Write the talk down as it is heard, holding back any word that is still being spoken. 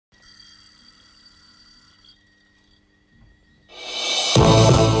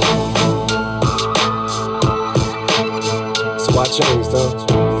changed, huh?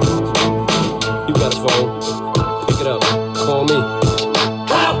 You got a phone. Pick it up. Call me.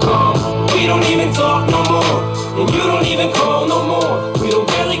 How come we don't even talk no more? And you don't even call no more. We don't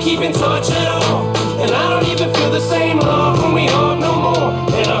barely keep in touch at all. And I don't even feel the same love when we hug no more.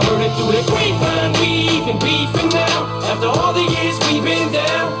 And I heard it through the grapevine, we even beefing now. After all the years we've been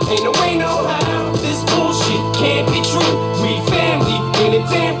down, ain't no way, no how. This bullshit can't be true. We family, ain't a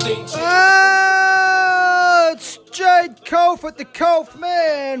damn thing. It's Jade Culph at the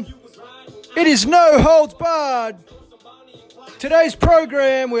Culphman. It is no holds barred. Today's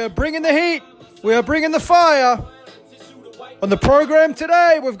program, we are bringing the heat. We are bringing the fire. On the program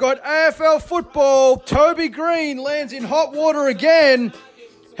today, we've got AFL football. Toby Green lands in hot water again.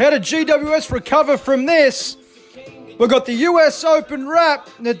 How did GWS recover from this? We've got the US Open wrap.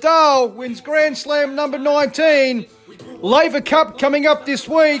 Nadal wins Grand Slam number 19. Laver Cup coming up this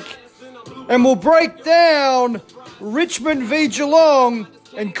week. And we'll break down Richmond v Geelong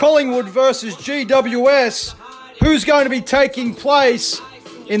and Collingwood versus GWS. Who's going to be taking place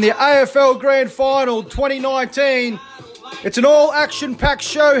in the AFL Grand Final 2019. It's an all-action-packed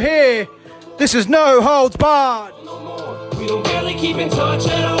show here. This is No Holds Barred. We don't barely keep in touch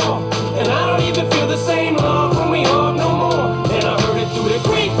at all. And I don't even feel the same love when we hug no more. And I heard it through the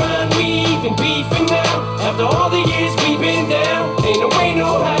grapevine, we even beefing now. After all the years we've been down, ain't no way,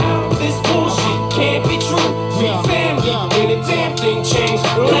 no how. This bullshit can't be true. We family, ain't a damn thing changed.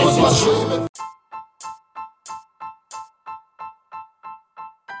 Listen.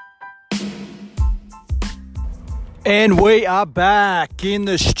 And we are back in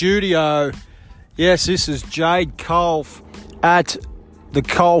the studio. Yes, this is Jade Culph at the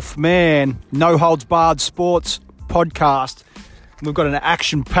Culphman, No Holds Barred Sports Podcast. We've got an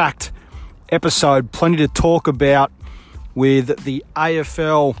action-packed episode, plenty to talk about with the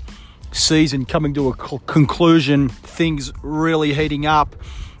AFL season coming to a conclusion, things really heating up.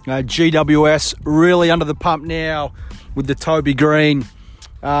 GWS really under the pump now with the Toby Green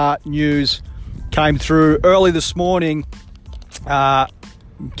news. Came through early this morning,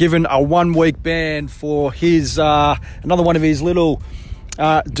 given a 1-week ban for his another one of his little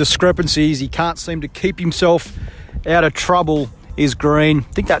discrepancies. He can't seem to keep himself out of trouble, is Green.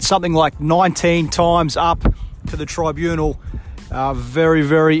 I think that's something like 19 times up to the tribunal. Very,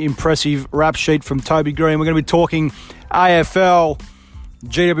 very impressive rap sheet from Toby Green. We're going to be talking AFL,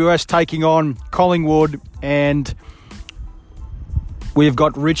 GWS taking on Collingwood, and we've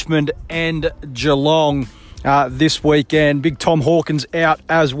got Richmond and Geelong this weekend. Big Tom Hawkins out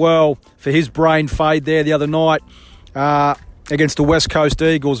as well for his brain fade there the other night against the West Coast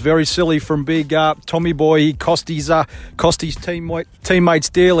Eagles. Very silly from big Tommy boy. He cost his teammates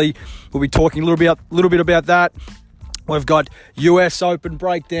dearly. We'll be talking a little bit about that. We've got US Open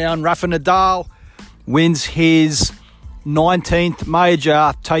breakdown. Rafa Nadal wins his 19th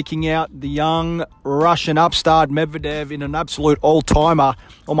major, taking out the young Russian upstart Medvedev in an absolute all-timer.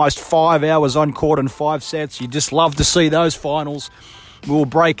 Almost 5 hours on court and 5 sets. You just love to see those finals. We'll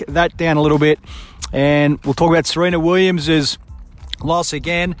break that down a little bit. And we'll talk about Serena Williams' loss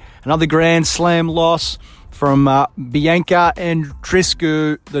again. Another Grand Slam loss from Bianca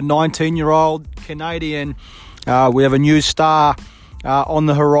Andreescu, the 19-year-old Canadian. We have a new star on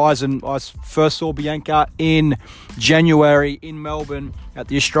the horizon. I first saw Bianca in January in Melbourne at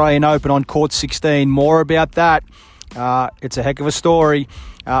the Australian Open on court 16. More about that. It's a heck of a story.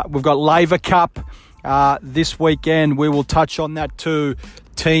 We've got Laver Cup this weekend. We will touch on that too.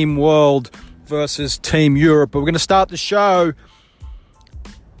 Team World versus Team Europe. But we're going to start the show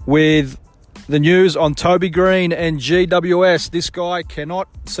with the news on Toby Green and GWS. This guy cannot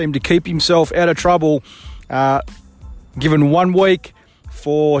seem to keep himself out of trouble. Given 1 week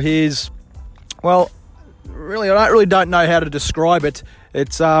for his, well, really, I don't know how to describe it.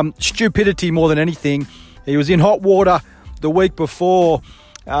 It's stupidity more than anything. He was in hot water the week before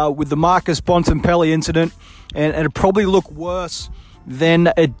with the Marcus Bontempelli incident, and it probably looked worse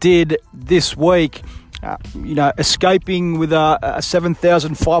than it did this week. Escaping with a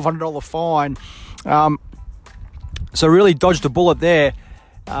 $7,500 fine. So really dodged a bullet there.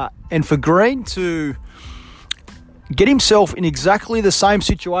 And for Green to get himself in exactly the same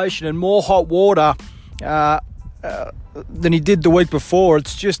situation and more hot water than he did the week before,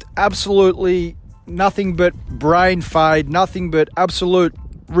 it's just absolutely nothing but brain fade, nothing but absolute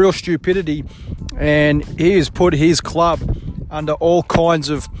real stupidity. And he has put his club under all kinds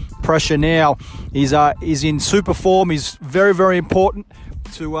of pressure now. He's in super form. He's very, very important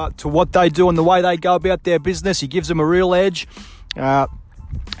to what they do and the way they go about their business. He gives them a real edge.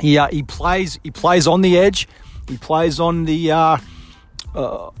 He plays on the edge. He plays on the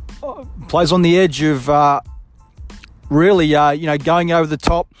edge of really, going over the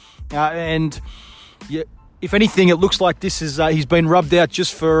top. If anything, it looks like this is he's been rubbed out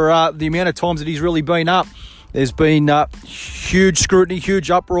just for the amount of times that he's really been up. There's been huge scrutiny,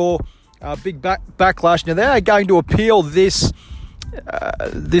 huge uproar, big backlash. Now, they are going to appeal this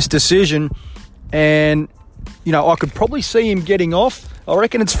decision, and, I could probably see him getting off. I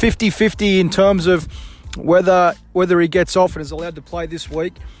reckon it's 50-50 in terms of whether he gets off and is allowed to play this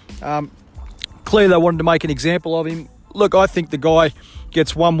week. Clearly, they wanted to make an example of him. Look, I think the guy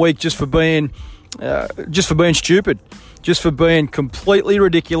gets 1 week just for being stupid, just for being completely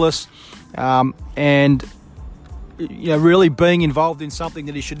ridiculous, and really being involved in something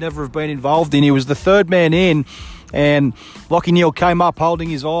that he should never have been involved in. He was the third man in, and Lachie Neale came up holding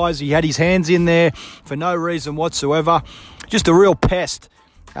his eyes. He had his hands in there for no reason whatsoever. Just a real pest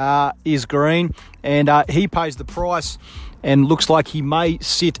is Green, and he pays the price, and looks like he may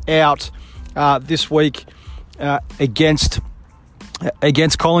sit out this week against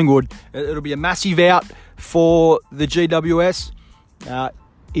Collingwood. It'll be a massive out for the GWS.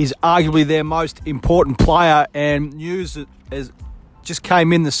 Is arguably their most important player, and news that just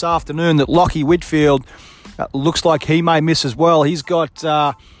came in this afternoon that Lachie Whitfield looks like he may miss as well. He's got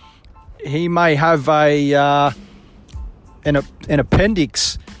he may have an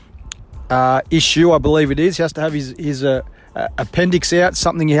appendix issue, I believe it is. He has to have his appendix out,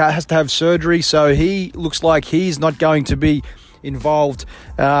 something he has to have surgery, so he looks like he's not going to be involved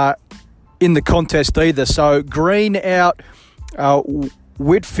in the contest either. So Green out,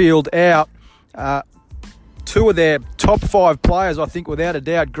 Whitfield out, two of their top 5 players, I think, without a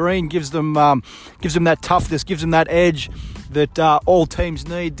doubt. Green gives them that toughness, gives them that edge that all teams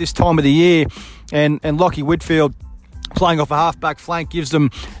need this time of the year, and Lachie Whitfield playing off a halfback flank gives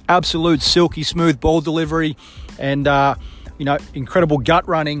them absolute silky smooth ball delivery, and incredible gut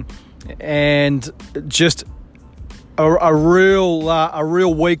running, and just a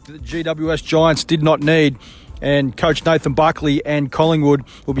real week that the GWS Giants did not need. And Coach Nathan Buckley and Collingwood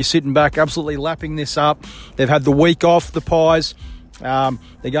will be sitting back absolutely lapping this up. They've had the week off, the Pies.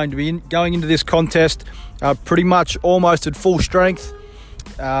 They're going to be going into this contest pretty much almost at full strength.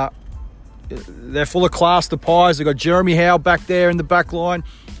 They're full of class, the Pies. They've got Jeremy Howe back there in the back line.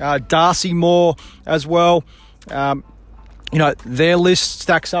 Darcy Moore as well. Their list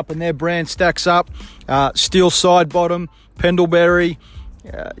stacks up and their brand stacks up. Steele Sidebottom, Pendlebury,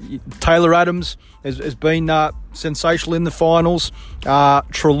 Taylor Adams has been sensational in the finals.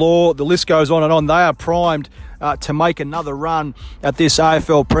 Treloar, the list goes on and on. They are primed to make another run at this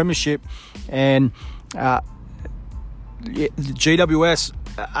AFL Premiership. And the GWS,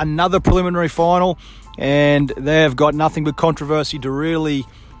 another preliminary final, and they've got nothing but controversy to really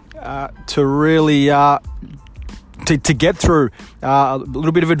get through. A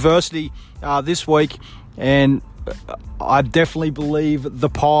little bit of adversity this week, and I definitely believe the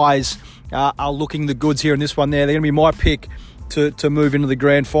Pies are looking the goods here in this one. They're going to be my pick to move into the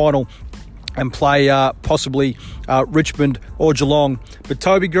grand final and play possibly Richmond or Geelong. But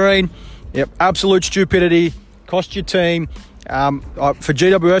Toby Green, absolute stupidity, cost your team. For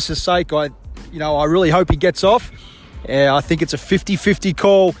GWS's sake, I really hope he gets off. I think it's a 50-50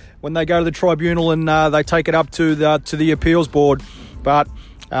 call when they go to the tribunal and they take it up to the appeals board. But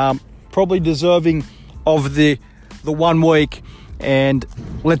probably deserving of the 1 week, and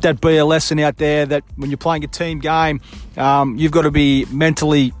let that be a lesson out there that when you're playing a team game, you've got to be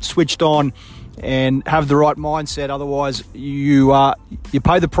mentally switched on and have the right mindset. Otherwise, you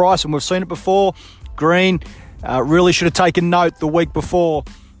pay the price, and we've seen it before. Green really should have taken note the week before,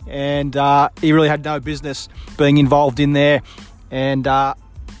 and he really had no business being involved in there. And I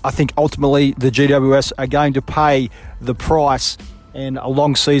think ultimately the GWS are going to pay the price, and a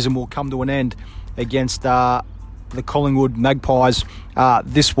long season will come to an end against the Collingwood Magpies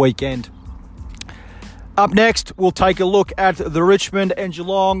this weekend. Up next, we'll take a look at the Richmond and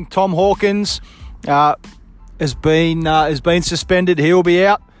Geelong. Tom Hawkins has been suspended. He'll be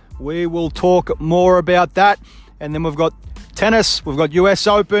out. We will talk more about that. And then we've got tennis, we've got US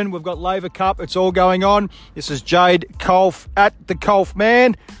Open, we've got Laver Cup. It's all going on. This is Jade Culph at the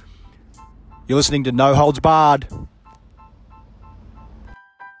Culphman. You're listening to No Holds Barred.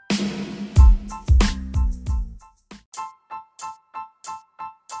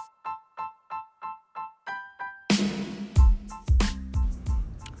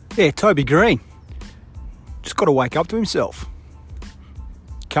 Yeah, Toby Green. Just got to wake up to himself.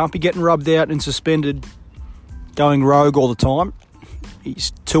 Can't be getting rubbed out and suspended, going rogue all the time.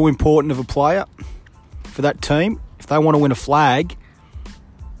 He's too important of a player for that team. If they want to win a flag,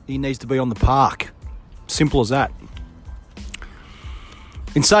 he needs to be on the park. Simple as that.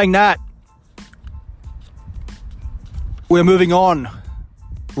 In saying that, We're moving on.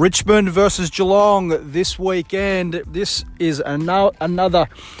 Richmond versus Geelong this weekend. This is another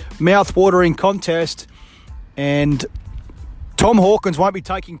mouth-watering contest, and Tom Hawkins won't be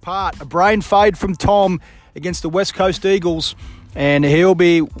taking part. A brain fade from Tom against the West Coast Eagles, and he'll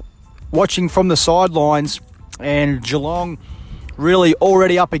be watching from the sidelines. And Geelong really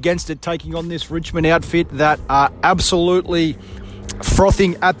already up against it, taking on this Richmond outfit that are absolutely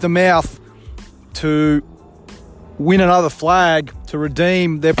frothing at the mouth to win another flag to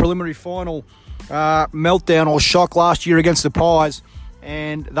redeem their preliminary final meltdown or shock last year against the Pies.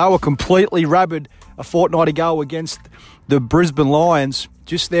 And they were completely rabid a fortnight ago against the Brisbane Lions.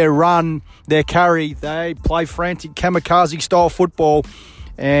 Just their run, their carry, they play frantic kamikaze-style football.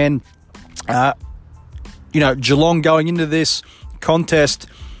 And, Geelong going into this contest,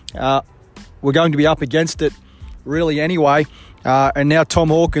 we're going to be up against it really anyway. And now Tom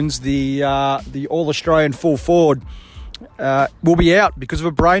Hawkins, the All-Australian full forward, will be out because of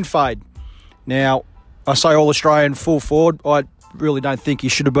a brain fade. Now, I say All-Australian full forward. I really don't think he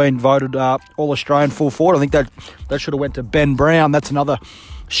should have been voted All-Australian full forward. I think that should have went to Ben Brown. That's another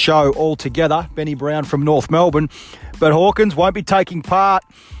show altogether. Benny Brown from North Melbourne. But Hawkins won't be taking part,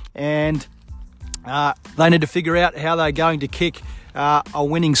 and they need to figure out how they're going to kick a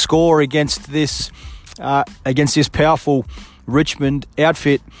winning score against this powerful Richmond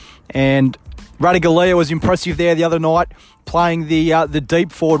outfit. And Radigalia was impressive there the other night, playing the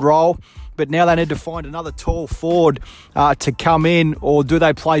deep forward role. But now they need to find another tall forward to come in, or do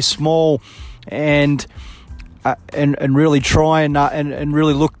they play small and really try and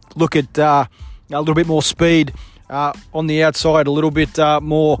really look at a little bit more speed on the outside, a little bit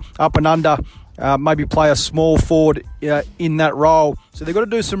more up and under. Maybe play a small forward in that role. So they've got to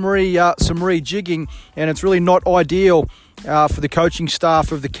do some rejigging, and it's really not ideal for the coaching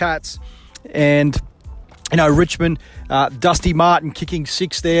staff of the Cats. And Richmond, Dusty Martin kicking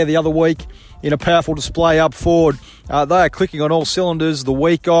 6 there the other week in a powerful display up forward. They are clicking on all cylinders. The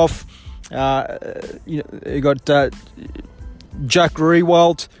week off, you've got Jack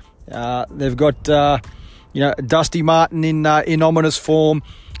Riewoldt. They've got Dusty Martin in ominous form.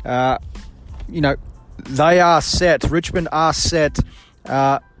 They are set. Richmond are set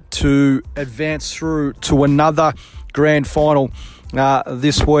to advance through to another grand final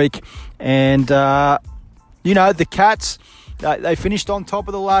this week. And, the Cats, they finished on top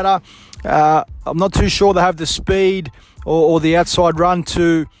of the ladder. I'm not too sure they have the speed or the outside run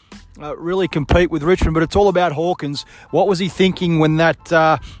to really compete with Richmond, but it's all about Hawkins. What was he thinking when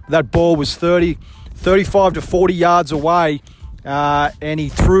that ball was 35 to 40 yards away? And he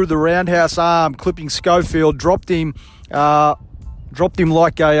threw the roundhouse arm, clipping Schofield, dropped him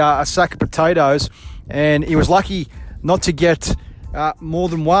like a sack of potatoes, and he was lucky not to get more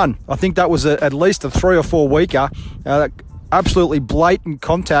than one. I think that was at least a 3 or 4 weeker. Absolutely blatant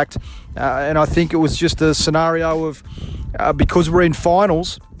contact, and I think it was just a scenario of because we're in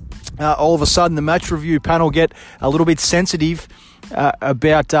finals, all of a sudden the match review panel get a little bit sensitive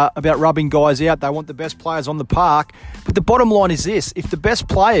about rubbing guys out. They want the best players on the park. But the bottom line is this: if the best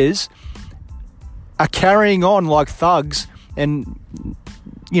players are carrying on like thugs and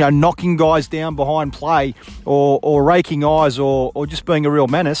knocking guys down behind play or raking eyes or just being a real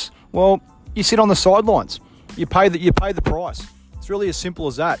menace, well, you sit on the sidelines. You pay the price. It's really as simple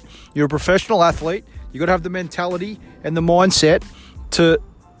as that. You're a professional athlete. You've got to have the mentality and the mindset to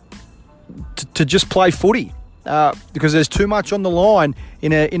just play footy. Because there's too much on the line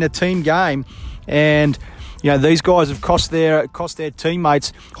in a team game, and these guys have cost their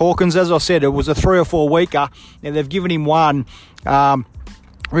teammates. Hawkins, as I said, it was a 3 or 4 weeker, and they've given him one,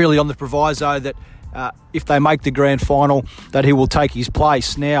 really on the proviso that if they make the grand final, that he will take his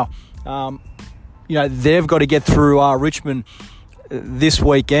place. Now, they've got to get through Richmond this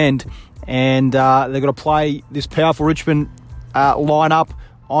weekend, and they've got to play this powerful Richmond lineup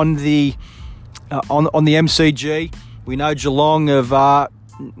on the MCG. We know Geelong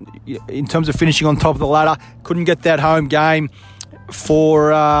in terms of finishing on top of the ladder, couldn't get that home game for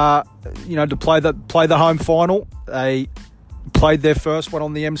to play the home final. They played their first one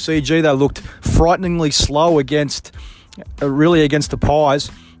on the MCG. They looked frighteningly slow against the Pies.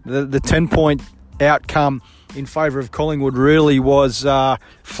 The 10-point outcome in favour of Collingwood really was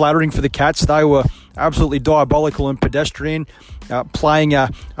flattering for the Cats. They were absolutely diabolical and pedestrian, playing a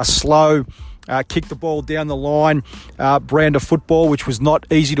slow, kick the ball down the line brand of football, which was not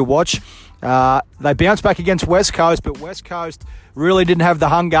easy to watch. They bounced back against West Coast, but West Coast really didn't have the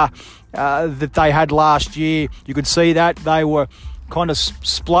hunger that they had last year. You could see that. They were kind of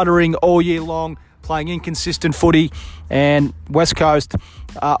spluttering all year long, playing inconsistent footy, and West Coast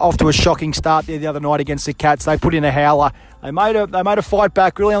off to a shocking start there the other night against the Cats. They put in a howler. They made a fight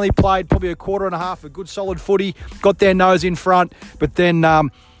back. Really only played probably a quarter and a half of good solid footy. Got their nose in front, but then were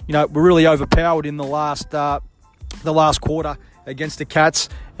really overpowered in the last quarter against the Cats,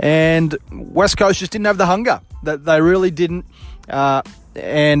 and West Coast just didn't have the hunger. That they really didn't,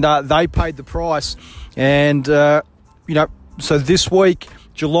 and they paid the price. And so this week,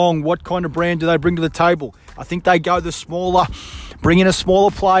 Geelong, what kind of brand do they bring to the table? I think they go the smaller, bring in a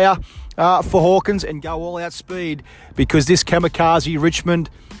smaller player for Hawkins and go all out speed, because this kamikaze Richmond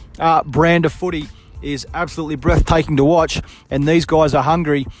brand of footy is absolutely breathtaking to watch, and these guys are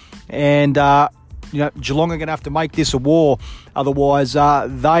hungry, and Geelong are going to have to make this a war, otherwise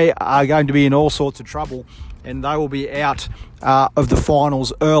they are going to be in all sorts of trouble, and they will be out of the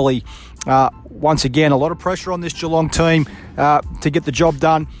finals early. Once again, a lot of pressure on this Geelong team to get the job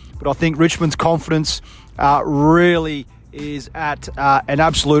done, but I think Richmond's confidence really is at an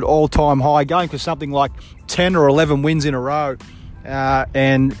absolute all-time high, going for something like 10 or 11 wins in a row,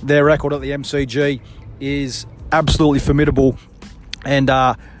 and their record at the MCG is absolutely formidable, and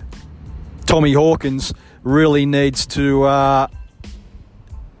Tommy Hawkins really needs to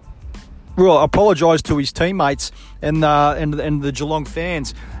apologise to his teammates and the Geelong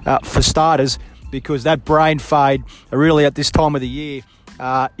fans for starters, because that brain fade really at this time of the year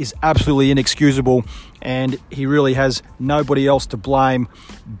is absolutely inexcusable, and he really has nobody else to blame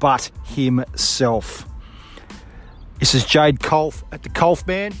but himself. This is Jade Culph at the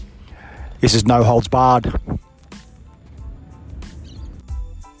Culphman. This is No Holds Barred.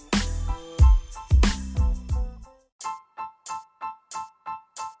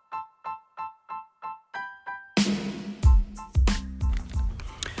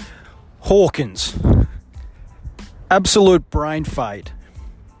 Hawkins. Absolute brain fade.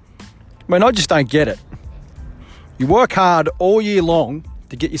 I mean, I just don't get it. You work hard all year long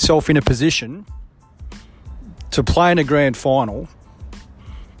to get yourself in a position to play in a grand final,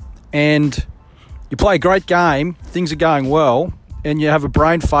 and you play a great game, things are going well, and you have a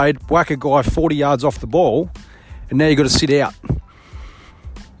brain fade, whack a guy 40 yards off the ball, and now you've got to sit out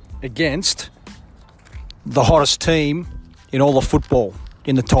against the hottest team in all of football,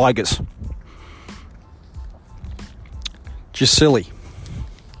 in the Tigers. Just silly.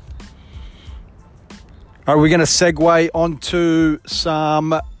 Are we going to segue onto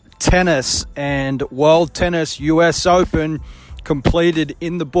some tennis? And World Tennis US Open completed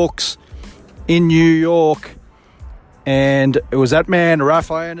in the books in New York, and it was that man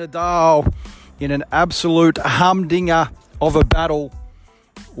Rafael Nadal in an absolute humdinger of a battle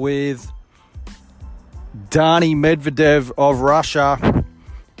with Dani Medvedev of Russia,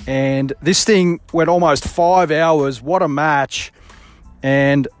 and this thing went almost 5 hours. What a match.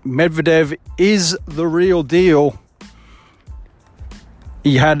 And Medvedev is the real deal.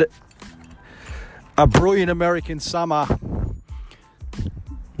 He had a brilliant American summer,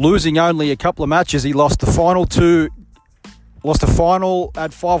 losing only a couple of matches. He lost a final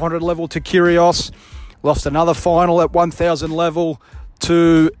at 500 level to Kyrgios, lost another final at 1000 level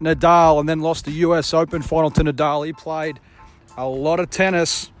to Nadal, and then lost the US Open final to Nadal. He played a lot of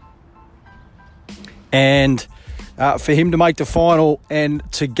tennis, and for him to make the final and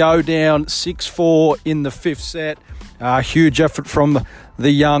to go down 6-4 in the fifth set, huge effort from the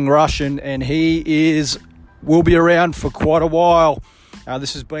young Russian, and he will be around for quite a while.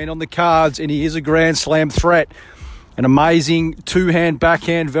 This has been on the cards, and he is a Grand Slam threat. An amazing two-hand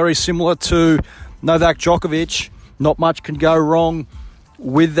backhand, very similar to Novak Djokovic. Not much can go wrong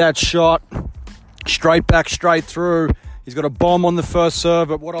with that shot. Straight back, straight through. He's got a bomb on the first serve,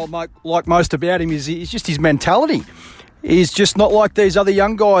 but what I like most about him is just his mentality. He's just not like these other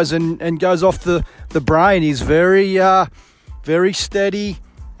young guys and goes off the brain. He's very steady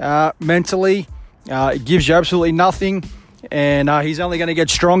mentally. It gives you absolutely nothing, and he's only going to get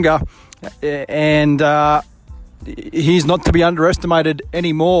stronger. And he's not to be underestimated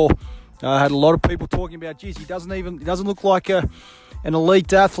anymore. I had a lot of people talking about, geez, he doesn't look like an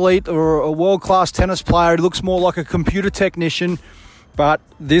elite athlete or a world-class tennis player. He looks more like a computer technician. But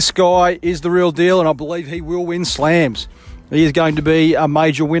this guy is the real deal, and I believe he will win slams. He is going to be a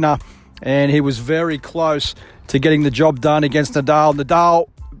major winner, and he was very close to getting the job done against Nadal. Nadal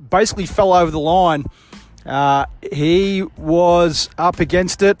basically fell over the line. He was up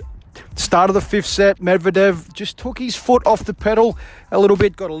against it. Start of the fifth set, Medvedev just took his foot off the pedal a little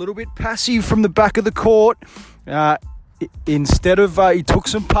bit, got a little bit passive from the back of the court. Instead of, he took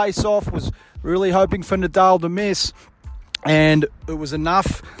some pace off, was really hoping for Nadal to miss, and it was enough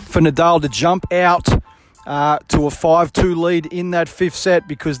for Nadal to jump out to a 5-2 lead in that fifth set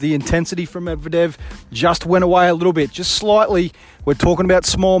because the intensity from Medvedev just went away a little bit, just slightly. We're talking about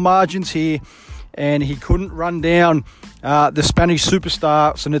small margins here, and he couldn't run down the Spanish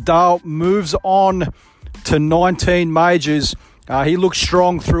superstar. So Nadal moves on to 19 majors. He looked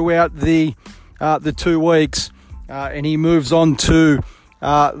strong throughout the 2 weeks, and he moves on to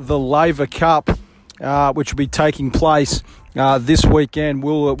the Laver Cup, which will be taking place this weekend.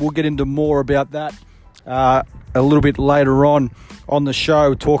 We'll get into more about that a little bit later on the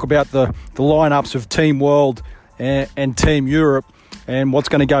show. Talk about the lineups of Team World and Team Europe and what's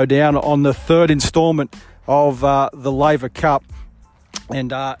going to go down on the third instalment of the Laver Cup,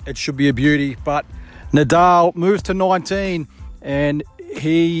 and it should be a beauty. But Nadal moves to 19, and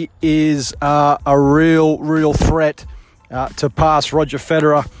he is a real threat to pass Roger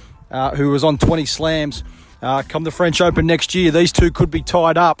Federer, who was on 20 slams. Come the French Open next year, these two could be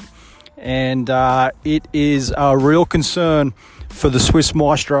tied up, and it is a real concern for the Swiss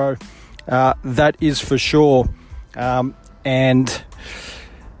maestro, that is for sure. And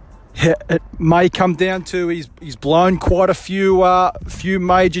it may come down to he's blown quite a few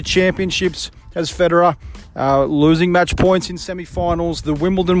major championships as Federer, losing match points in semi-finals. The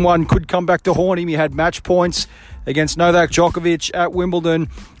Wimbledon one could come back to haunt him. He had match points against Novak Djokovic at Wimbledon,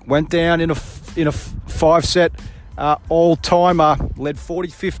 went down in a 5-set all-timer, led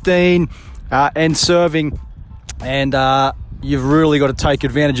 40-15 and serving, and you've really got to take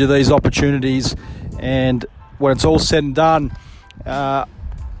advantage of these opportunities. And when it's all said and done,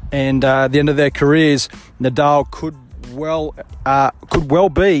 and the end of their careers, Nadal could well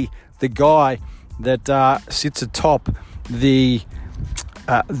be the guy that sits atop the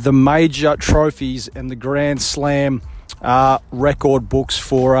major trophies and the Grand Slam record books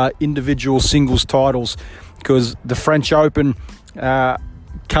for individual singles titles, because the French Open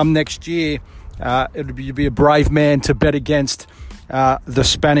come next year, it'd be a brave man to bet against the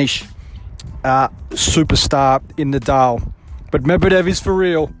Spanish superstar in Nadal. But Medvedev is for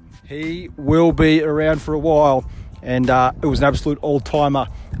real. He will be around for a while, and it was an absolute all-timer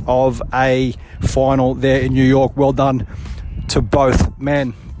of a final there in New York. Well done to both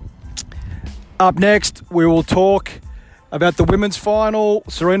men. Up next, we will talk about the women's final.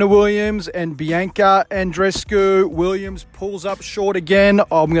 Serena Williams and Bianca Andreescu. Williams pulls up short again.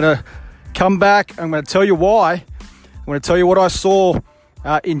 I'm going to come back. I'm going to tell you why. I'm going to tell you what I saw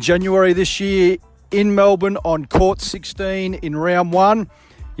in January this year in Melbourne on court 16 in round 1.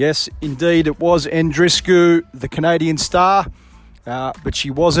 Yes, indeed, it was Andreescu, the Canadian star, but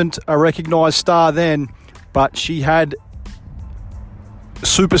she wasn't a recognised star then, but she had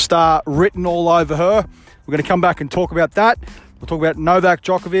superstar written all over her. We're going to come back and talk about that. We'll talk about Novak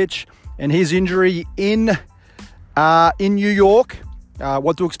Djokovic and his injury in New York,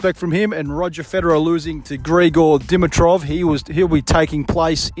 what to expect from him, and Roger Federer losing to Grigor Dimitrov. He'll be taking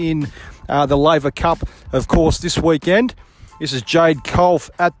place in the Laver Cup, of course, this weekend. This is Jade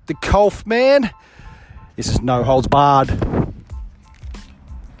Culph at the Culphman. This is No Holds Barred.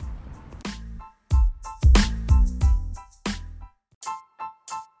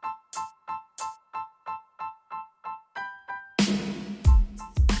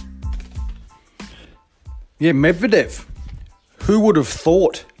 Yeah, Medvedev. Who would have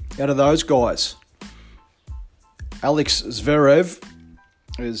thought out of those guys? Alex Zverev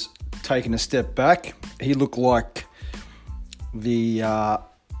has taken a step back. He looked like the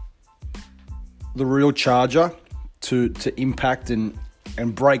real charger to impact and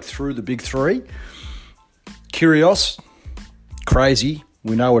break through the big three. Kyrgios, crazy.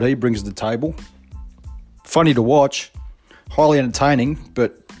 We know what he brings to the table. Funny to watch, highly entertaining,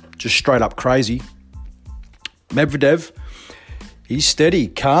 but just straight up crazy. Medvedev, he's steady,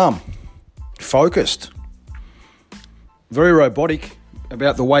 calm, focused, very robotic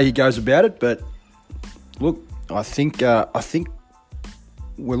about the way he goes about it. But look, I think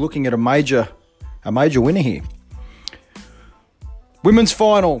we're looking at a major winner here. Women's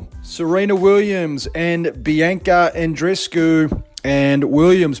final: Serena Williams and Bianca Andreescu, and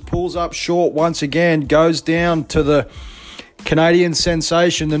Williams pulls up short once again, goes down to the Canadian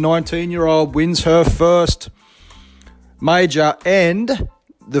sensation. The 19-year-old wins her first major and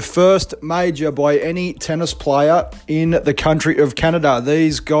the first major by any tennis player in the country of Canada.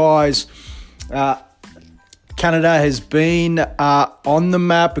 These guys, Canada has been on the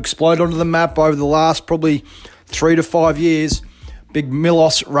map, exploded onto the map over the last probably 3 to 5 years. Big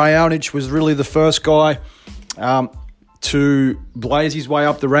Milos Raonic was really the first guy to blaze his way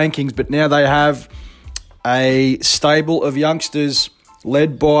up the rankings, but now they have a stable of youngsters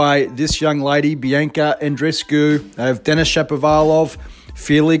led by this young lady, Bianca Andreescu. They have Denis Shapovalov,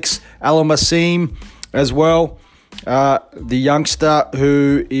 Felix Alamassim, as well. The youngster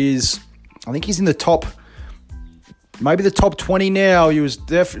who is, I think he's in the top, maybe the top 20 now. He was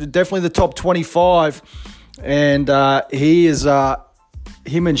definitely the top 25. And he is,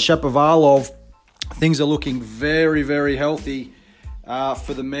 him and Shapovalov, things are looking very, very healthy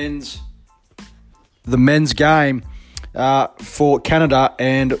for the men's game for Canada.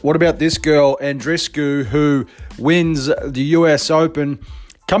 And what about this girl, Andreescu, who wins the US Open,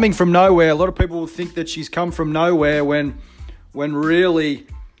 coming from nowhere? A lot of people think that she's come from nowhere when really,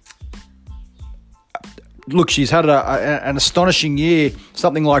 look, she's had an astonishing year,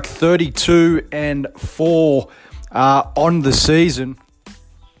 something like 32-4 on the season.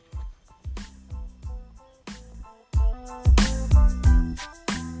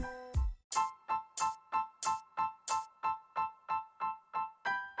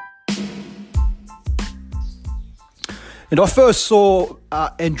 And I first saw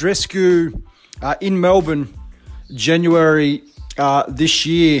Andreescu in Melbourne, January this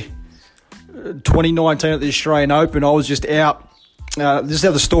year, 2019 at the Australian Open. I was just out. This is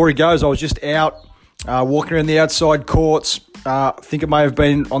how the story goes. I was just out walking around the outside courts. I think it may have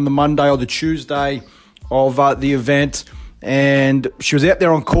been on the Monday or the Tuesday of the event. And she was out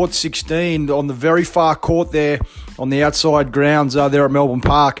there on court 16 on the very far court there on the outside grounds there at Melbourne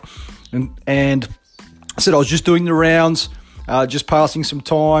Park. And I said I was just doing the rounds, just passing some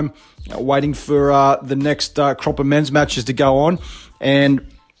time, waiting for the next crop of men's matches to go on. And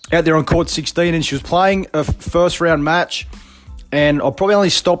out there on court 16, and she was playing a first round match, and I probably only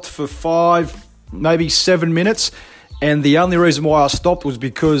stopped for 5, maybe 7 minutes. And the only reason why I stopped was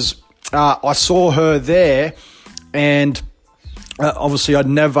because I saw her there, and obviously I'd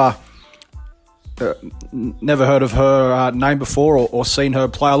never heard of her name before or seen her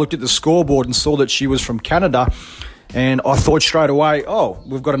play. I looked at the scoreboard and saw that she was from Canada, and I thought straight away, oh,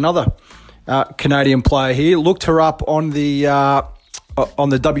 we've got another Canadian player here. Looked her up on the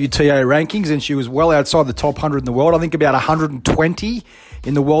WTA rankings, and she was well outside the top 100 in the world. I think about 120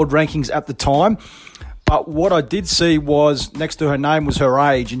 in the world rankings at the time. But what I did see was next to her name was her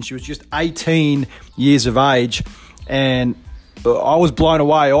age, and she was just 18 years of age. And I was blown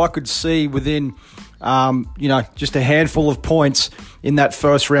away. I could see within, just a handful of points in that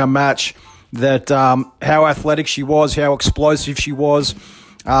first round match that how athletic she was, how explosive she was,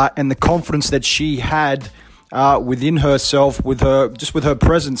 and the confidence that she had within herself, with her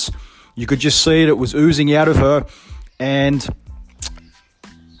presence. You could just see it was oozing out of her. And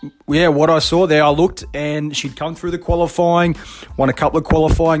yeah, what I saw there, I looked, and she'd come through the qualifying, won a couple of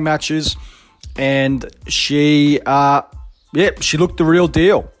qualifying matches, and she looked the real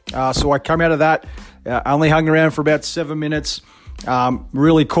deal. So I come out of that, only hung around for about 7 minutes,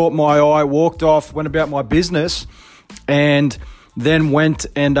 really caught my eye, walked off, went about my business, and then went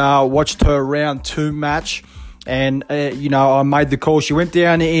and watched her round 2 match. And, I made the call. She went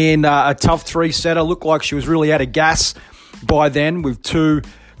down in a tough 3-setter. Looked like she was really out of gas by then, with 2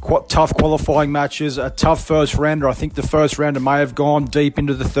 tough qualifying matches, a tough first rounder. I think the first rounder may have gone deep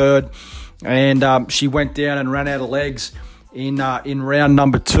into the third. And she went down and ran out of legs in round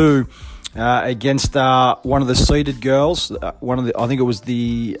number 2 against one of the seeded girls. I think it was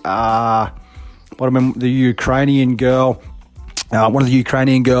the Ukrainian girl. One of the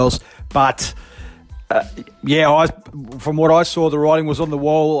Ukrainian girls. But from what I saw, the writing was on the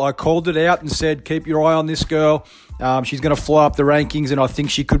wall. I called it out and said, keep your eye on this girl. She's going to fly up the rankings, and I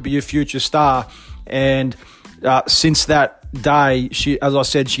think she could be a future star. And since that day, as I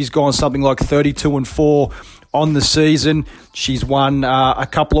said, she's gone something like 32-4 on the season. She's won a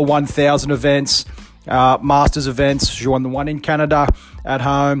couple of 1,000 events, Masters events. She won the one in Canada at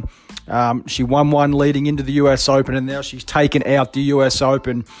home. She won one leading into the US Open, and now she's taken out the US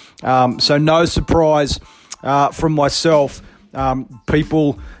Open. So no surprise from myself.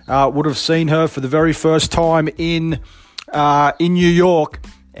 People would have seen her for the very first time in New York,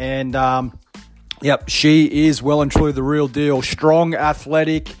 and she is well and truly the real deal. Strong,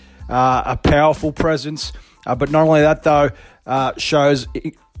 athletic, a powerful presence, but not only that though, shows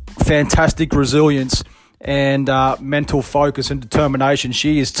fantastic resilience and mental focus and determination.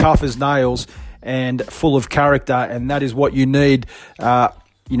 She is tough as nails and full of character, and that is what you need,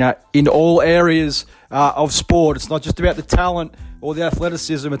 in all areas of sport. It's not just about the talent or the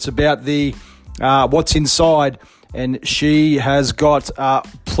athleticism; it's about the what's inside. And she has got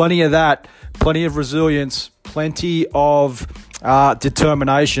plenty of that, plenty of resilience, plenty of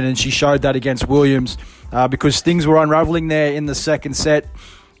determination, and she showed that against Williams because things were unraveling there in the second set.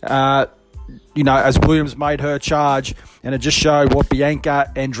 As Williams made her charge, and it just showed what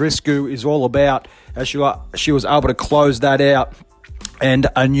Bianca Andreescu is all about, as she was able to close that out, and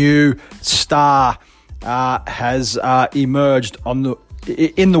a new star has emerged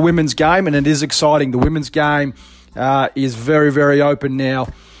in the women's game, and it is exciting. The women's game is very, very open now,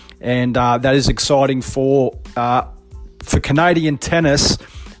 and that is exciting for Canadian tennis,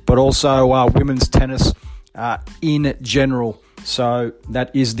 but also women's tennis in general. So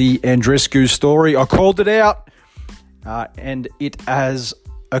that is the Andreescu story. I called it out, and it has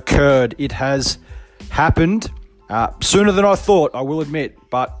occurred. It has happened sooner than I thought, I will admit,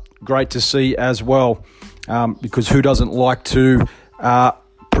 but great to see as well, because who doesn't like to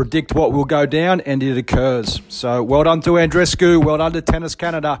predict what will go down, and it occurs. So well done to Andreescu, well done to Tennis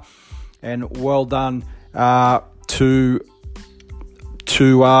Canada, and well done for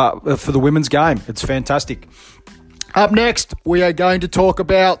the women's game. It's fantastic. Up next, we are going to talk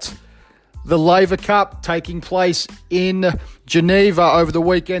about the Laver Cup taking place in Geneva over the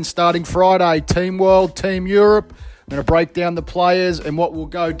weekend, starting Friday. Team World, Team Europe. I'm going to break down the players and what will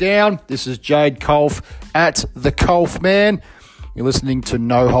go down. This is Jade Culph at the Culphman. You're listening to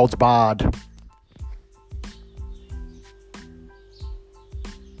No Holds Barred.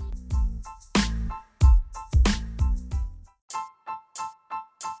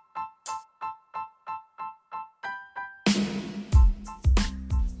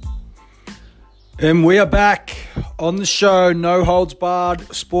 And we are back on the show, No Holds Barred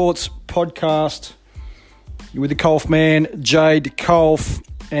Sports Podcast. You're with the Culphman, Jade Culph,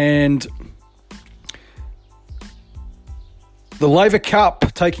 and the Laver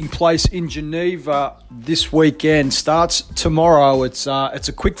Cup taking place in Geneva this weekend starts tomorrow. It's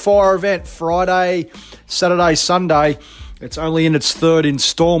a quick fire event, Friday, Saturday, Sunday. It's only in its third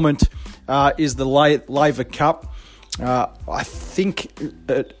instalment. Is the Laver Cup? I think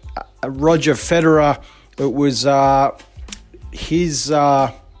Roger Federer, it was his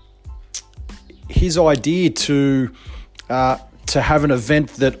idea to have an event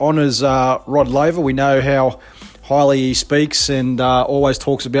that honours Rod Laver. We know how highly he speaks and always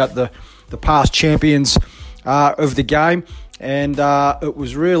talks about the past champions of the game. And it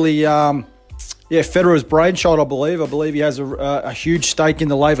was really, Federer's brainchild, I believe. I believe he has a huge stake in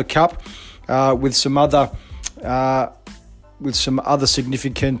the Laver Cup with some other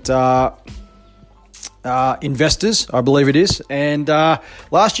significant investors, I believe it is. And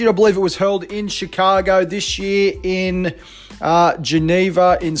last year, I believe it was held in Chicago. This year in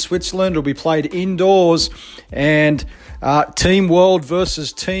Geneva in Switzerland. It'll be played indoors. And Team World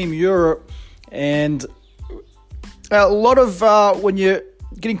versus Team Europe. And a lot of, when you're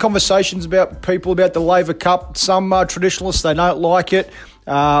getting conversations about people about the Laver Cup, some traditionalists, they don't like it.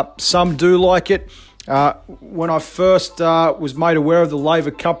 Some do like it. When I first was made aware of the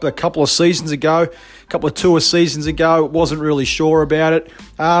Laver Cup a couple of tour seasons ago, wasn't really sure about it.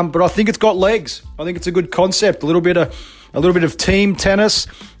 But I think it's got legs. I think it's a good concept. A little bit of team tennis,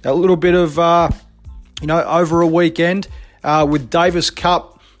 a little bit of over a weekend with Davis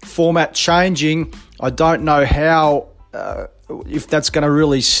Cup format changing. I don't know how if that's going to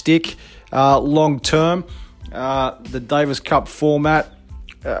really stick long term. The Davis Cup format,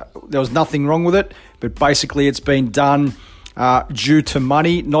 there was nothing wrong with it, but basically it's been done due to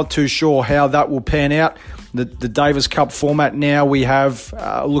money. Not too sure how that will pan out. The Davis Cup format now we have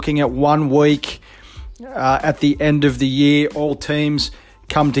looking at 1 week at the end of the year. All teams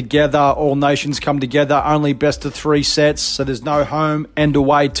come together, all nations come together, only best of 3 sets, so there's no home and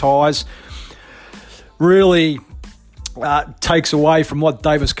away ties. Really takes away from what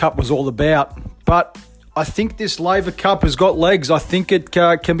Davis Cup was all about. But I think this Laver Cup has got legs. I think it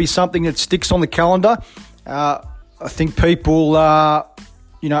can be something that sticks on the calendar. I think people,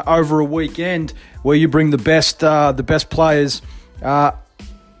 over a weekend where you bring the best players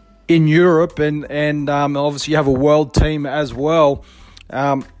in Europe, and obviously you have a world team as well.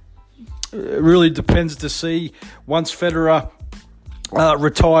 It really depends to see once Federer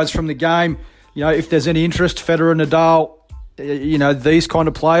retires from the game. If there's any interest, Federer, Nadal, these kind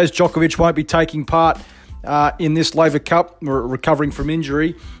of players. Djokovic won't be taking part in this Laver Cup, recovering from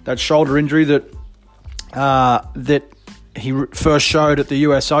injury, that shoulder injury that he first showed at the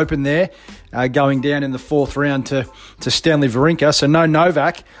US Open there, going down in the 4th round to Stanley Wawrinka. So no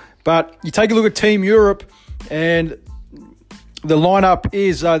Novak. But you take a look at Team Europe, and the lineup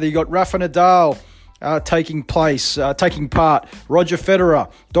is you got Rafa Nadal taking part, Roger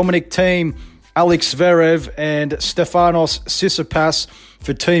Federer, Dominic Thiem, Alex Zverev, and Stefanos Tsitsipas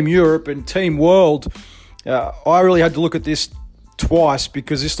for Team Europe. And Team World, I really had to look at this twice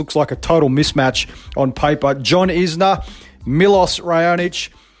because this looks like a total mismatch on paper. John Isner, Milos Raonic,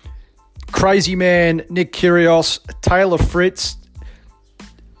 Crazy Man Nick Kyrgios, Taylor Fritz,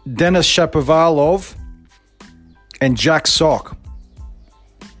 Denis Shapovalov, and Jack Sock.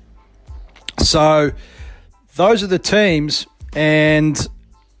 So those are the teams. And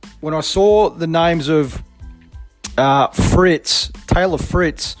when I saw the names of Taylor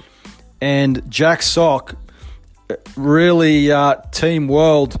Fritz and Jack Sock, really Team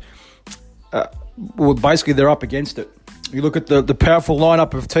World, well, basically they're up against it. You look at the powerful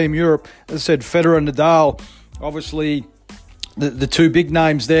lineup of Team Europe. As I said, Federer and Nadal, obviously the two big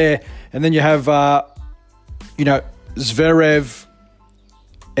names there. And then you have, Zverev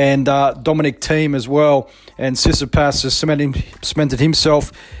and Dominic Thiem as well. And Tsitsipas has cemented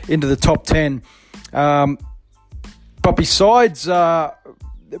himself into the top 10. But besides Kyrgios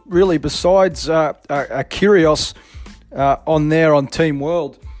on there on Team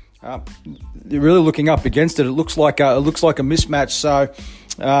World, they're really looking up against it. It looks like a mismatch. So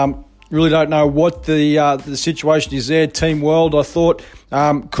really don't know what the situation is there. Team World, I thought,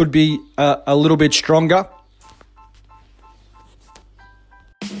 could be a little bit stronger.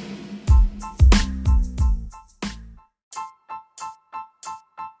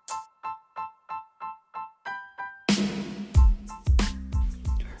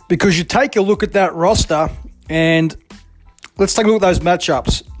 Because you take a look at that roster, and let's take a look at those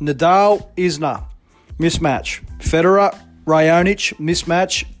matchups. Nadal, Isner, mismatch. Federer, Raonic,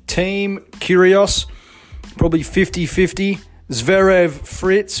 mismatch. Thiem, Kyrgios, probably 50-50. Zverev,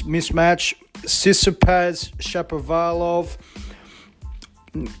 Fritz, mismatch. Tsitsipas, Shapovalov,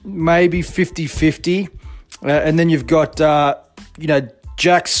 maybe 50-50. And then you've got,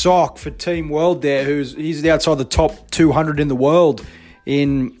 Jack Sock for Team World there, he's outside the top 200 in the world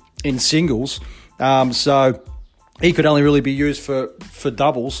in singles. So he could only really be used for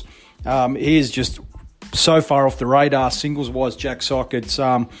doubles. He is just so far off the radar singles-wise, Jack Sock. It's,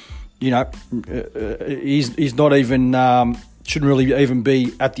 he's not even, shouldn't really even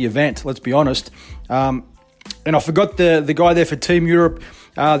be at the event, let's be honest. And I forgot the guy there for Team Europe,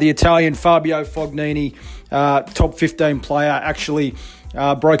 the Italian Fabio Fognini, top 15 player, actually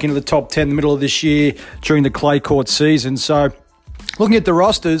broke into the top 10 in the middle of this year during the clay court season. So looking at the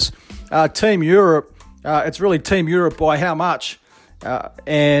rosters, Team Europe, it's really Team Europe by how much? But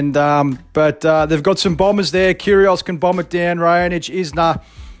they've got some bombers there. Kyrgios can bomb it down. Raonic, Isner,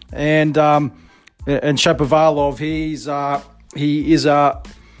 and Shapovalov. He is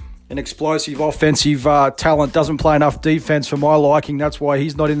an explosive offensive talent. Doesn't play enough defense for my liking. That's why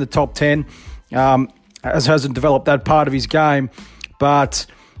he's not in the top 10. Hasn't developed that part of his game. But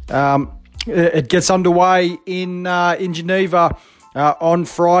it gets underway in Geneva on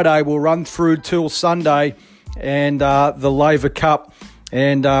Friday. We'll run through till Sunday, and the Laver Cup.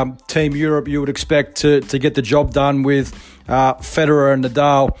 And Team Europe, you would expect to get the job done with Federer and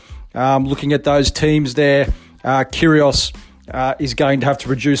Nadal. Looking at those teams there, Kyrgios is going to have to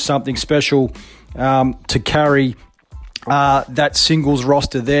produce something special to carry that singles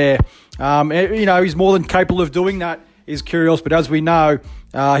roster there. He's more than capable of doing that, is Kyrgios, but as we know,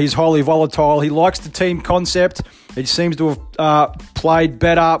 he's highly volatile. He likes the team concept. He seems to have played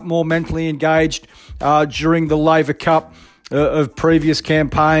better, more mentally engaged during the Laver Cup of previous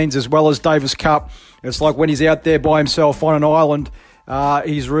campaigns, as well as Davis Cup. It's like when he's out there by himself on an island,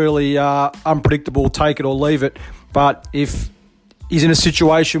 he's really unpredictable, take it or leave it. But if he's in a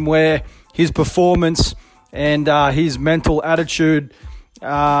situation where his performance and his mental attitude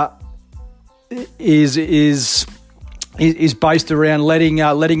is based around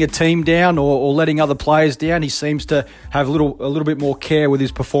letting a team down or letting other players down, he seems to have a little bit more care with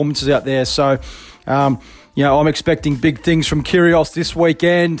his performances out there. So, I'm expecting big things from Kyrgios this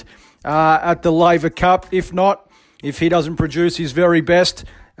weekend at the Laver Cup. If he doesn't produce his very best,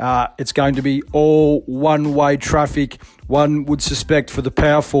 it's going to be all one-way traffic, one would suspect, for the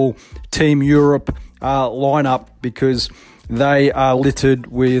powerful Team Europe lineup, because they are littered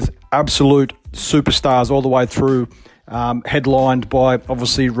with absolute superstars all the way through, headlined by,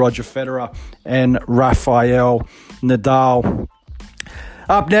 obviously, Roger Federer and Rafael Nadal.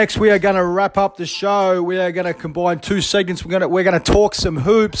 Up next, we are going to wrap up the show. We are going to combine two segments. We're going to talk some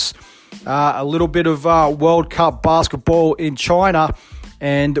hoops, a little bit of World Cup basketball in China,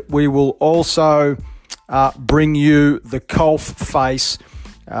 and we will also bring you the Culph face.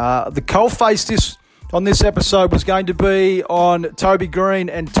 The Culph face on this episode was going to be on Toby Green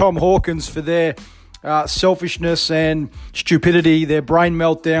and Tom Hawkins for their selfishness and stupidity, their brain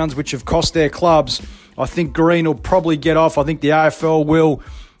meltdowns, which have cost their clubs. I think Green will probably get off. I think the AFL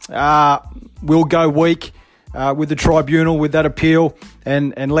will go weak with the tribunal with that appeal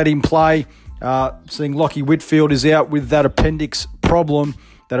and let him play. Seeing Lockie Whitfield is out with that appendix problem,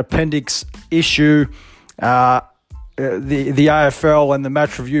 that appendix issue. The AFL and the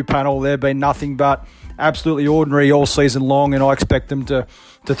match review panel, they've been nothing but absolutely ordinary all season long, and I expect them to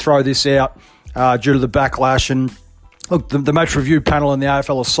throw this out due to the backlash. And look, the match review panel in the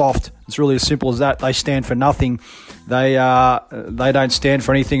AFL is soft. It's really as simple as that. They stand for nothing. They don't stand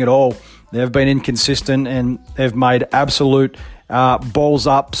for anything at all. They've been inconsistent and they've made absolute balls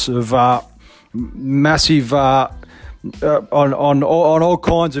ups of massive on all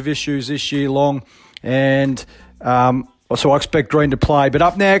kinds of issues this year long. And so I expect Green to play. But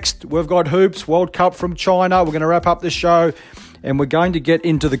up next, we've got Hoops, World Cup from China. We're going to wrap up the show and we're going to get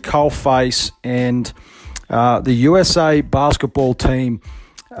into the coalface and the USA basketball team.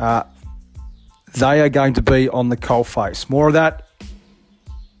 They are going to be on the coalface. More of that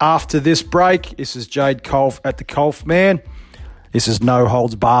after this break. This is Jade Culph at the Culphman. This is No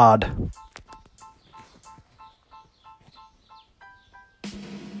Holds Barred.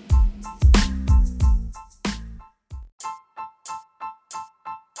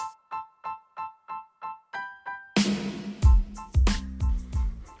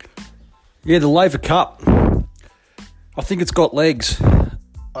 Yeah, the Laver Cup. I think it's got legs.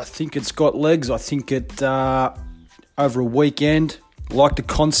 I think it over a weekend, like the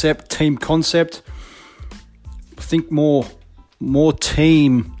concept, team concept. I think more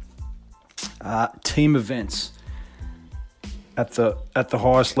team events at the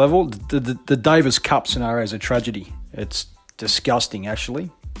highest level. The Davis Cup scenario is a tragedy. It's disgusting,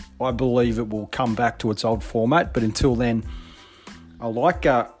 actually. I believe it will come back to its old format, but until then, I like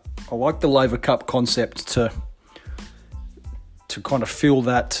the Laver Cup concept to kind of fill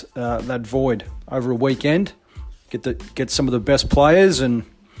that void over a weekend. Get some of the best players, and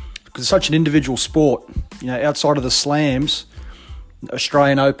because it's such an individual sport, outside of the slams,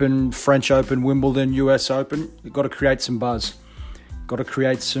 Australian Open, French Open, Wimbledon, US Open, you've got to create some buzz, got to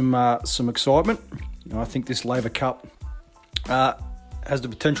create some excitement. I think this Laver Cup has the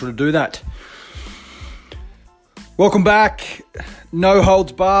potential to do that. Welcome back, No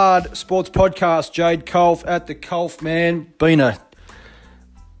Holds Barred Sports Podcast. Jade Culph at the Culphman. Been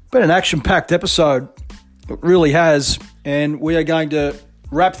an action-packed episode. It really has. And we are going to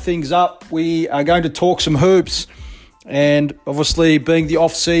wrap things up. We are going to talk some hoops. And obviously, being the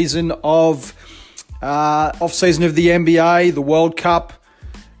off-season of the NBA, the World Cup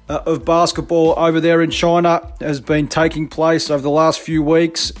of basketball over there in China has been taking place over the last few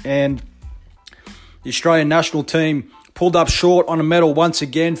weeks. And the Australian national team pulled up short on a medal once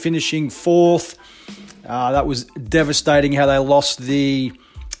again, finishing fourth. That was devastating how they lost the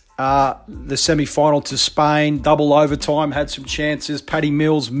semi-final to Spain. Double overtime, had some chances. Paddy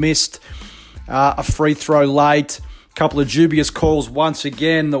Mills missed a free throw late. A couple of dubious calls once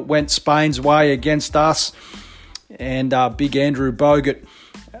again that went Spain's way against us. And big Andrew Bogut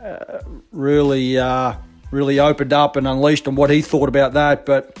really opened up and unleashed on what he thought about that.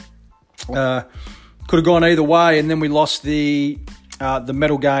 But could have gone either way. And then we lost the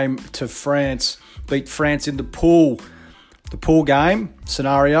medal game to France. Beat France in the pool game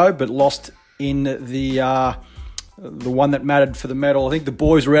scenario, but lost in the one that mattered for the medal. I think the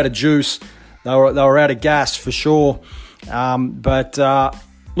boys were out of juice. They were out of gas for sure. But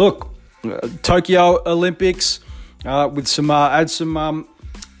look, Tokyo Olympics with some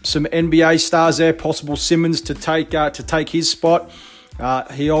NBA stars there. Possible Simmons to take his spot.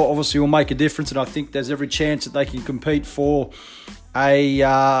 He obviously will make a difference, and I think there's every chance that they can compete for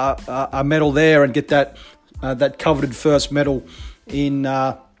a medal there and get that coveted first medal in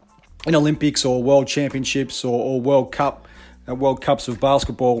Olympics or World Championships or World Cups of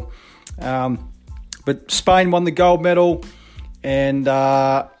basketball. But Spain won the gold medal, and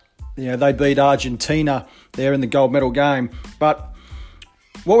they beat Argentina there in the gold medal game. But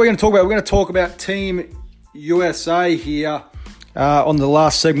what we're going to talk about, Team USA here on the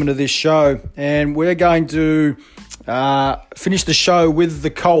last segment of this show, and we're going to finish the show with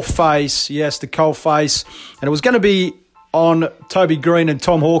the coalface. Yes, the coalface. And it was going to be on Toby Green and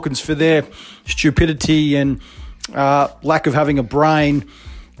Tom Hawkins for their stupidity and lack of having a brain.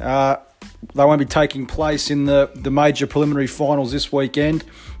 They won't be taking place in the major preliminary finals this weekend.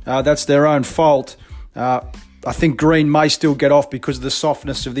 That's their own fault. I think Green may still get off because of the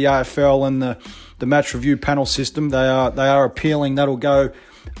softness of the AFL and the match review panel system. They are appealing. That'll go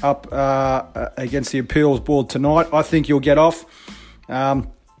up against the appeals board tonight. I think he'll get off.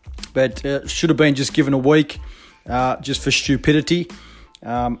 But should have been just given a week just for stupidity.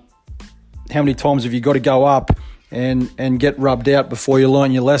 How many times have you got to go up and get rubbed out before you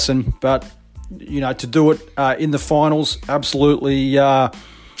learn your lesson? But, to do it in the finals, absolutely,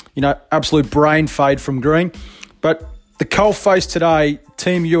 absolute brain fade from Green. But the coalface today,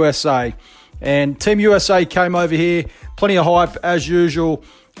 Team USA. And Team USA came over here, plenty of hype as usual,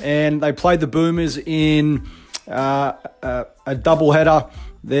 and they played the Boomers in a doubleheader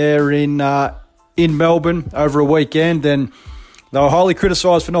there in in Melbourne over a weekend, and they were highly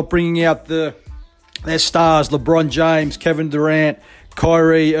criticised for not bringing out their stars, LeBron James, Kevin Durant,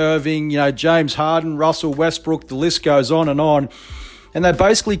 Kyrie Irving, James Harden, Russell Westbrook, the list goes on. And they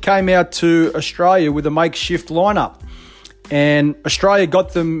basically came out to Australia with a makeshift lineup. And Australia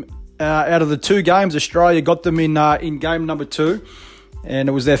got them, out of the 2 games, Australia got them in game number 2. And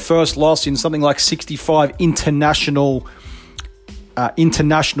it was their first loss in something like 65 international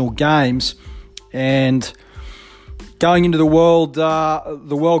games. And going into the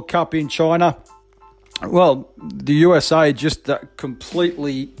World Cup in China, well, the USA just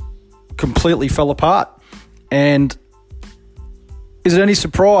completely fell apart. And is it any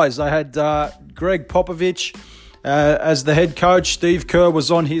surprise they had Greg Popovich as the head coach? Steve Kerr was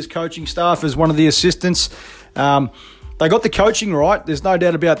on his coaching staff as one of the assistants. They got the coaching right. There's no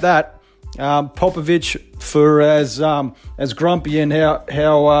doubt about that. Popovich, for as grumpy and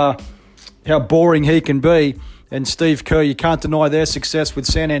how boring he can be, and Steve Kerr, you can't deny their success with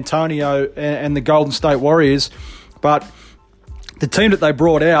San Antonio and the Golden State Warriors. But the team that they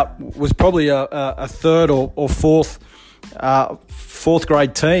brought out was probably a third or fourth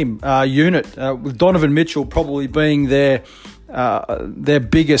grade team unit, with Donovan Mitchell probably being their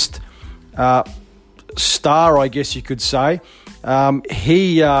biggest star, I guess you could say.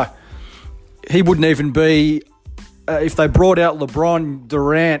 He wouldn't even be, if they brought out LeBron,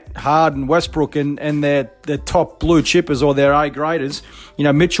 Durant, Harden, Westbrook, and their top blue chippers or their A-graders,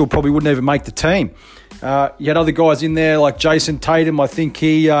 Mitchell probably wouldn't even make the team. You had other guys in there like Jason Tatum. I think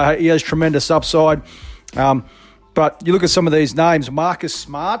he has tremendous upside. But you look at some of these names. Marcus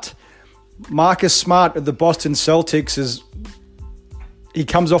Smart of the Boston Celtics, he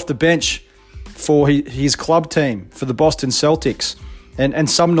comes off the bench for his club team, for the Boston Celtics. And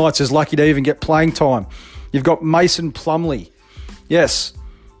some nights is lucky to even get playing time. You've got Mason Plumlee. Yes,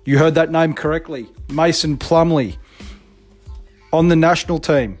 you heard that name correctly. Mason Plumlee on the national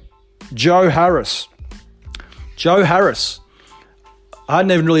team. Joe Harris. I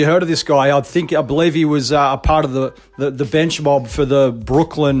hadn't even really heard of this guy. I believe he was a part of the bench mob for the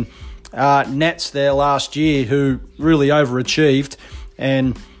Brooklyn Nets there last year, who really overachieved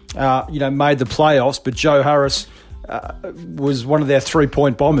and made the playoffs. But Joe Harris was one of their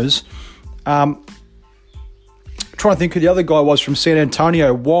 3-point bombers. Trying to think who the other guy was from San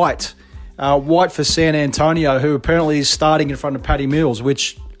Antonio. White for San Antonio, who apparently is starting in front of Patty Mills,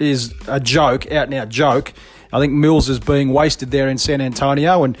 which is a joke, out and out joke. I think Mills is being wasted there in San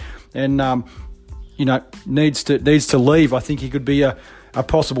Antonio, and needs to leave. I think he could be a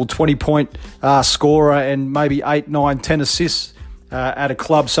possible 20-point scorer and maybe 8, 9, 10 assists at a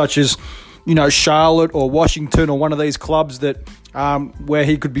club such as Charlotte or Washington, or one of these clubs that where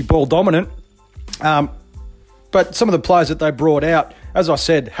he could be ball dominant. But some of the players that they brought out, as I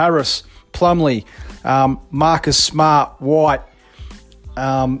said, Harris, Plumlee, Marcus Smart, White.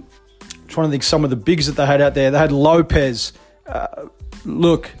 Trying to think some of the bigs that they had out there. They had Lopez. For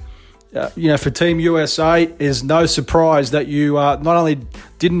Team USA, it is no surprise that you not only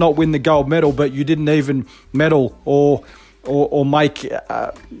did not win the gold medal, but you didn't even medal or make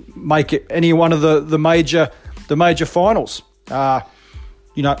it any one of the major finals.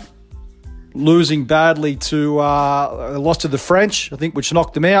 Losing badly to lost to the French, I think, which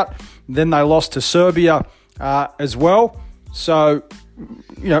knocked them out. Then they lost to Serbia as well. So,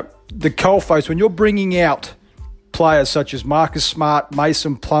 the coalface, when you're bringing out players such as Marcus Smart,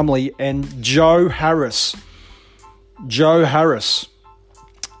 Mason Plumlee, and Joe Harris, you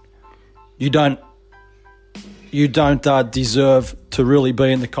don't deserve to really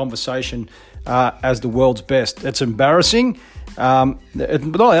be in the conversation as the world's best. It's embarrassing. Not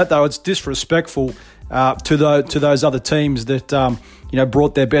only that, though, it's disrespectful to those other teams that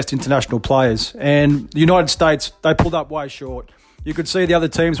brought their best international players. And the United States, they pulled up way short. You could see the other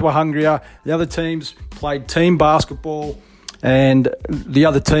teams were hungrier. The other teams played team basketball, and the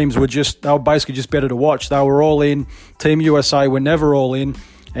other teams they were basically just better to watch. They were all in. Team USA were never all in,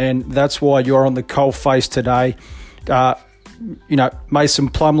 and that's why you're on the coal face today. Mason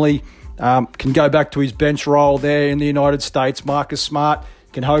Plumlee can go back to his bench role there in the United States. Marcus Smart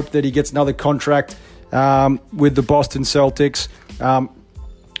can hope that he gets another contract with the Boston Celtics.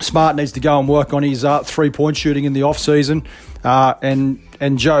 Smart needs to go and work on his 3-point shooting in the off season.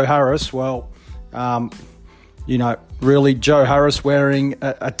 And Joe Harris, really Joe Harris wearing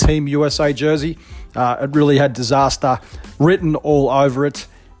a Team USA jersey, it really had disaster written all over it.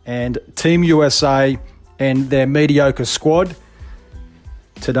 And Team USA and their mediocre squad,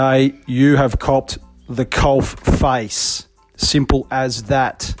 today you have copped the Culph face. Simple as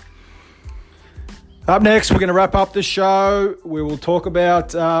that. Up next, we're going to wrap up the show. We will talk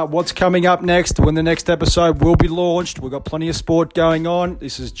about what's coming up next, when the next episode will be launched. We've got plenty of sport going on.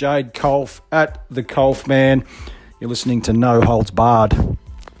 This is Jade Culph at the Culphman. You're listening to No Holds Barred.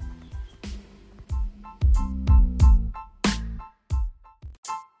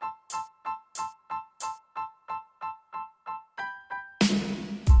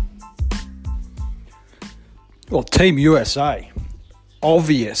 Well, Team USA.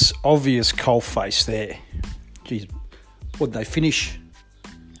 Obvious coal face there. Geez, what did they finish?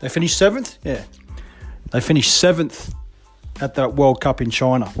 They finished 7th? Yeah. They finished 7th at that World Cup in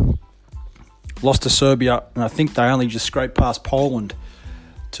China. Lost to Serbia, and I think they only just scraped past Poland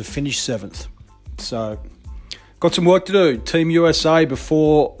to finish 7th. So, got some work to do. Team USA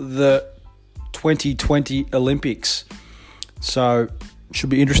before the 2020 Olympics. So, should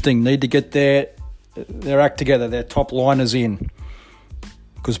be interesting. Need to get their act together, their top liners in.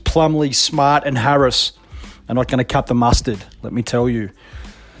 Because Plumlee, Smart and Harris are not going to cut the mustard, let me tell you.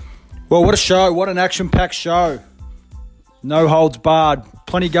 Well, what a show. What an action-packed show. No holds barred.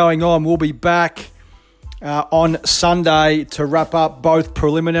 Plenty going on. We'll be back on Sunday to wrap up both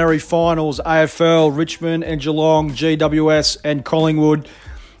preliminary finals, AFL, Richmond and Geelong, GWS and Collingwood.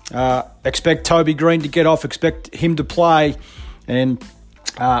 Expect Toby Green to get off. Expect him to play. And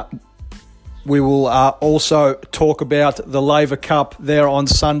we will also talk about the Laver Cup there on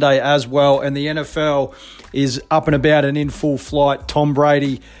Sunday as well. And the NFL is up and about and in full flight. Tom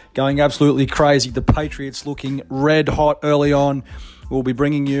Brady going absolutely crazy. The Patriots looking red hot early on. We'll be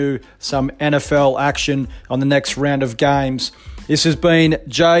bringing you some NFL action on the next round of games. This has been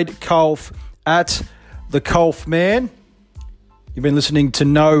Jade Culph at the Culphman. You've been listening to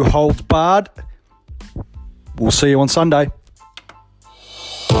No Holds Barred. We'll see you on Sunday.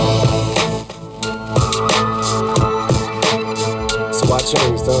 Why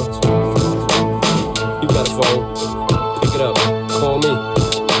change, though? You got a phone. Pick it up. Call me.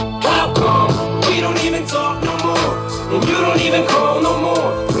 How come we don't even talk no more? And you don't even call no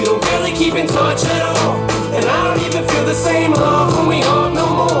more. We don't barely keep in touch at all. And I don't even feel the same love when we hug no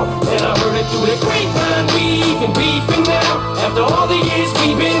more. And I heard it through the grapevine. We even beefing now. After all the years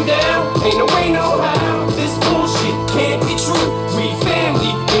we've been down. Ain't no way, no how. This bullshit can't be true. We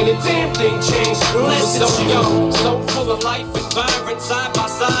family. Ain't a damn thing changed. Unless it's you. So full of life and vibrant, side by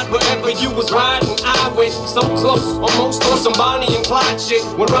side, wherever you was riding, I went so close, almost on some Bonnie and Clyde shit.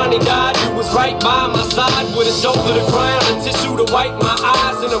 When Ronnie died, you was right by my side, with a shoulder to cry on, a tissue to wipe my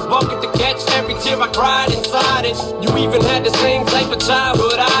eyes, and a bucket to catch every tear I cried inside it. You even had the same type of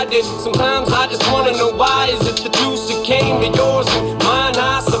childhood I did. Sometimes I just wanna know why is it the deuce that came to yours and mine,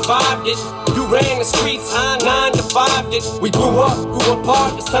 I survived it. You ran the streets, I 9 to 5 it. We grew up, grew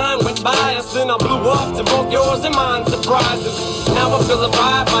apart as time went by us, then I blew up to both yours and mine surprises. Now I feel a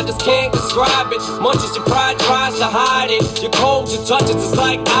vibe, I just can't describe it. Much as your pride tries to hide it. You're cold, your touches is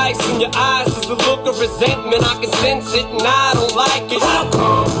like ice in your eyes. Is a look of resentment, I can sense it and I don't like it. How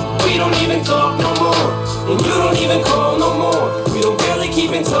come we don't even talk no more? And you don't even call no more. We don't barely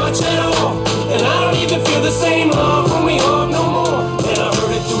keep in touch at all. And I don't even feel the same love when we hug no more. And I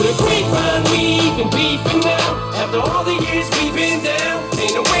heard it through the grapevine, we even beefing now. After all the years we've been down,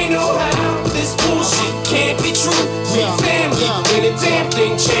 ain't no way, no how. This bullshit can't be true. We family, ain't a damn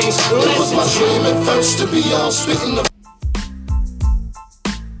thing changed. It was my dream at first to be all spitting the...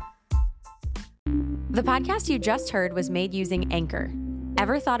 The podcast you just heard was made using Anchor.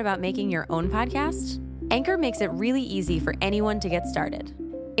 Ever thought about making your own podcast? Anchor makes it really easy for anyone to get started.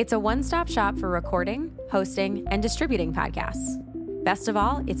 It's a one-stop shop for recording, hosting, and distributing podcasts. Best of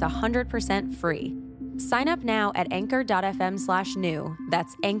all, it's 100% free. Sign up now at anchor.fm/new.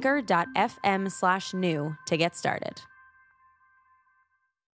 That's anchor.fm/new to get started.